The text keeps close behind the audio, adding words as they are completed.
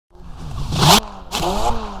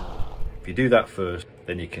you do that first,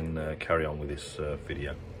 then you can carry on with this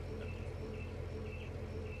video.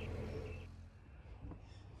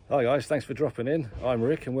 Hi guys, thanks for dropping in. I'm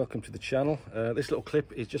Rick and welcome to the channel. This little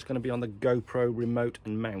clip is just going to be on the GoPro remote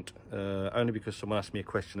and mount, only because someone asked me a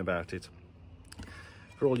question about it.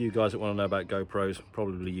 For all you guys that want to know about GoPros,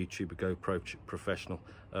 probably YouTuber GoPro professional,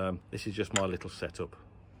 this is just my little setup.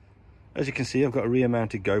 As you can see, I've got a rear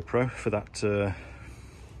mounted GoPro for that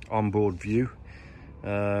onboard view,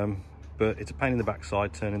 but it's a pain in the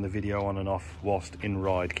backside turning the video on and off whilst in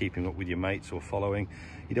ride, keeping up with your mates or following.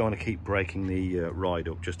 You don't want to keep breaking the ride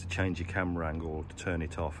up just to change your camera angle or to turn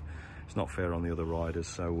it off. It's not fair on the other riders.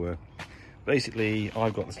 So basically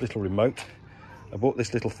I've got this little remote. I bought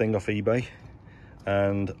this little thing off eBay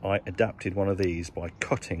and I adapted one of these by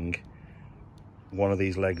cutting one of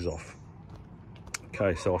these legs off.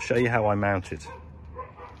 Okay, so I'll show you how I mount it.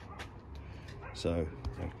 So,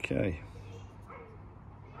 okay.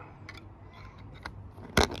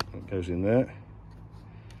 It goes in there.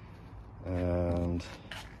 And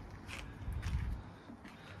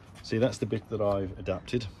see, that's the bit that I've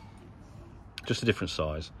adapted. Just a different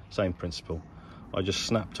size, same principle. I just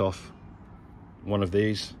snapped off one of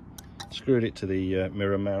these, screwed it to the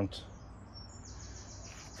mirror mount,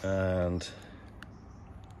 and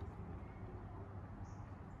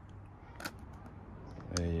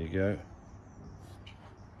there you go.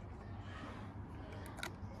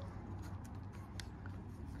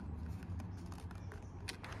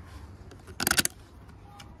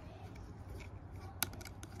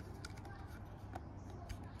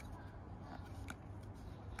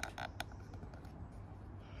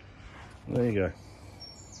 There you go.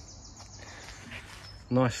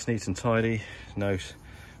 Nice, neat and tidy. No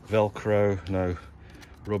velcro, no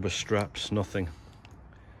rubber straps, nothing.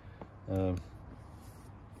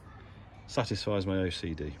 Satisfies my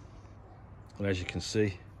OCD. And as you can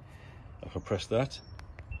see, if I press that,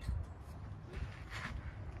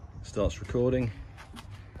 it starts recording.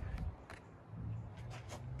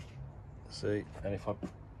 See, and if I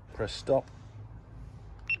press stop,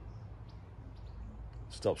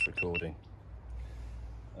 stops recording.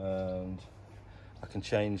 And I can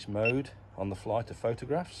change mode on the fly to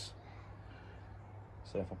photographs.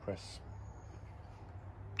 So if I press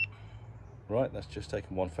right, that's just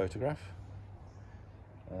taken one photograph.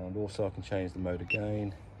 And also I can change the mode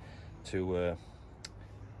again to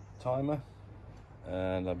timer,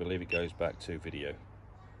 and I believe it goes back to video.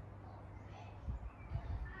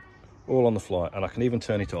 All on the fly, and I can even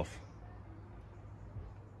turn it off.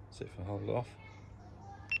 See if I hold it off.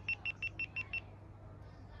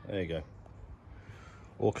 There you go.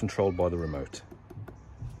 All controlled by the remote.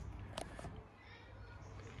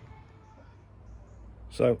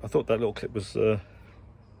 So I thought that little clip was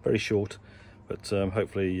very short, but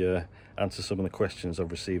hopefully answer some of the questions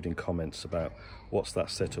I've received in comments about what's that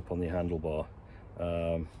setup on the handlebar.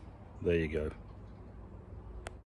 There you go.